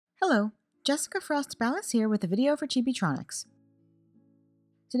Hello, Jessica Frost Ballas here with a video for Chibitronics.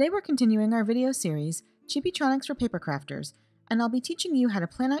 Today we're continuing our video series, Chibitronics for Papercrafters, and I'll be teaching you how to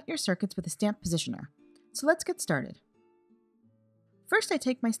plan out your circuits with a stamp positioner. So let's get started. First I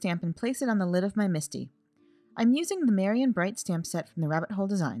take my stamp and place it on the lid of my MISTI. I'm using the Merry and Bright stamp set from the Rabbit Hole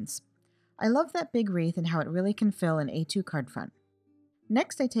Designs. I love that big wreath and how it really can fill an A2 card front.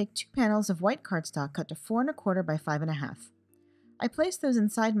 Next I take 2 panels of white cardstock cut to 4 1/4 by 5 1/2. I place those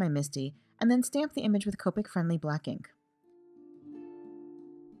inside my MISTI and then stamp the image with Copic-friendly black ink.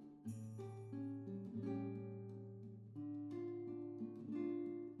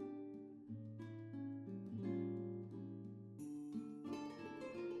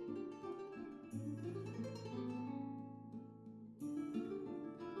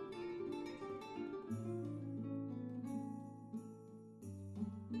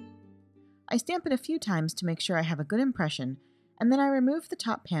 I stamp it a few times to make sure I have a good impression, and then I remove the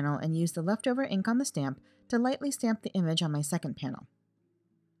top panel and use the leftover ink on the stamp to lightly stamp the image on my second panel.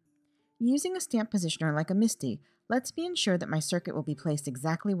 Using a stamp positioner like a MISTI lets me ensure that my circuit will be placed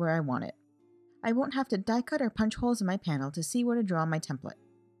exactly where I want it. I won't have to die cut or punch holes in my panel to see where to draw my template.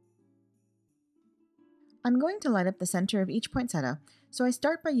 I'm going to light up the center of each poinsettia, so I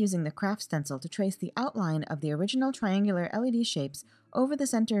start by using the craft stencil to trace the outline of the original triangular LED shapes over the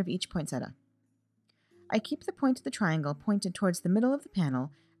center of each poinsettia. I keep the point of the triangle pointed towards the middle of the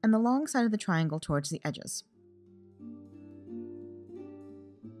panel and the long side of the triangle towards the edges.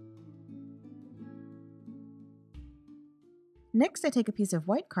 Next, I take a piece of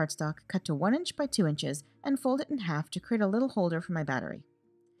white cardstock cut to 1 inch by 2 inches and fold it in half to create a little holder for my battery.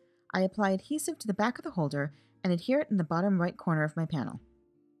 I apply adhesive to the back of the holder and adhere it in the bottom right corner of my panel.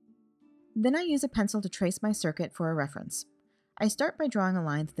 Then I use a pencil to trace my circuit for a reference. I start by drawing a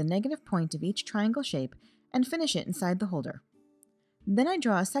line to the negative point of each triangle shape and finish it inside the holder. Then I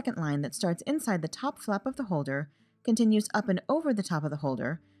draw a second line that starts inside the top flap of the holder, continues up and over the top of the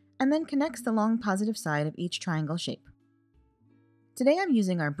holder, and then connects the long positive side of each triangle shape. Today I'm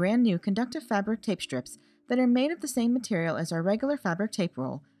using our brand new conductive fabric tape strips that are made of the same material as our regular fabric tape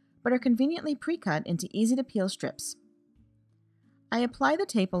roll, but are conveniently pre-cut into easy-to-peel strips. I apply the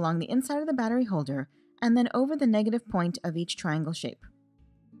tape along the inside of the battery holder and then over the negative point of each triangle shape.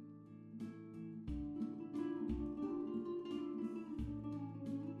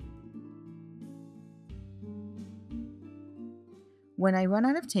 When I run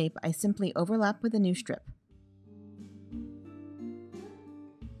out of tape, I simply overlap with a new strip.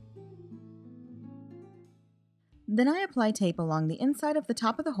 Then I apply tape along the inside of the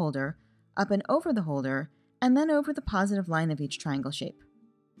top of the holder, up and over the holder, and then over the positive line of each triangle shape.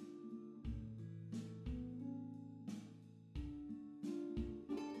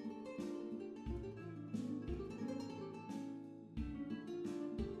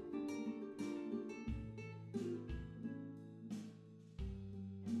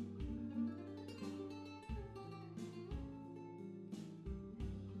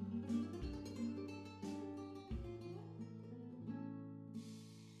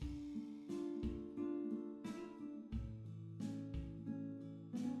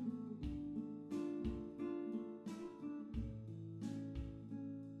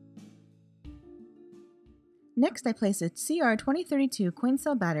 Next, I place a CR2032 coin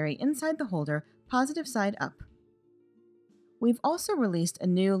cell battery inside the holder, positive side up. We've also released a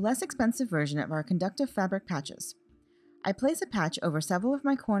new, less expensive version of our conductive fabric patches. I place a patch over several of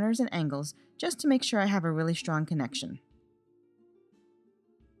my corners and angles just to make sure I have a really strong connection.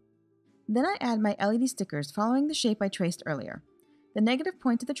 Then I add my LED stickers following the shape I traced earlier. The negative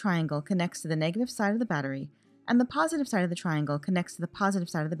point of the triangle connects to the negative side of the battery, and the positive side of the triangle connects to the positive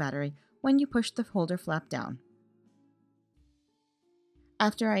side of the battery when you push the holder flap down.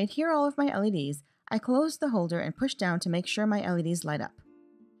 After I adhere all of my LEDs, I close the holder and push down to make sure my LEDs light up.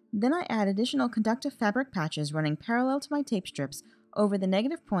 Then I add additional conductive fabric patches running parallel to my tape strips over the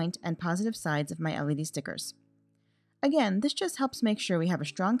negative point and positive sides of my LED stickers. Again, this just helps make sure we have a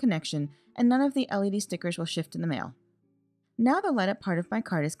strong connection and none of the LED stickers will shift in the mail. Now the light up part of my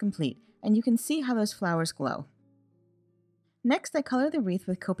card is complete, and you can see how those flowers glow. Next, I color the wreath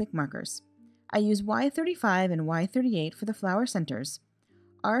with Copic markers. I use Y35 and Y38 for the flower centers,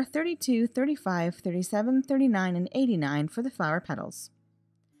 R32, 35, 37, 39, and 89 for the flower petals.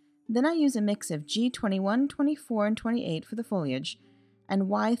 Then I use a mix of G21, 24, and 28 for the foliage, and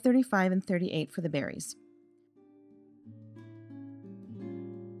Y35 and 38 for the berries.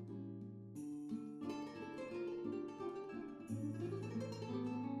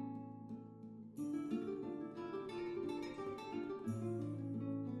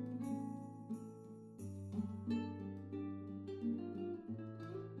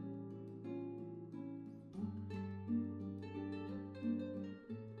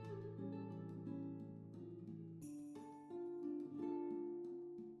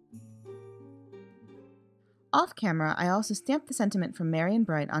 Off camera, I also stamped the sentiment from Merry and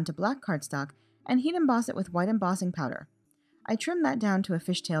Bright onto black cardstock and heat emboss it with white embossing powder. I trimmed that down to a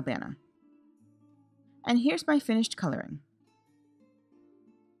fishtail banner. And here's my finished coloring.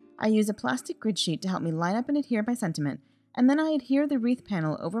 I use a plastic grid sheet to help me line up and adhere my sentiment, and then I adhere the wreath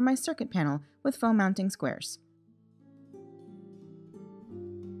panel over my circuit panel with foam mounting squares.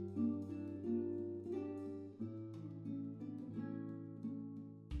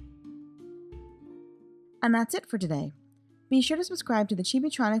 And that's it for today. Be sure to subscribe to the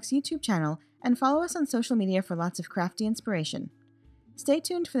Chibitronics YouTube channel and follow us on social media for lots of crafty inspiration. Stay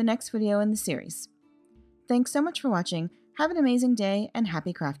tuned for the next video in the series. Thanks so much for watching, have an amazing day, and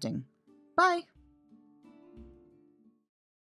happy crafting. Bye!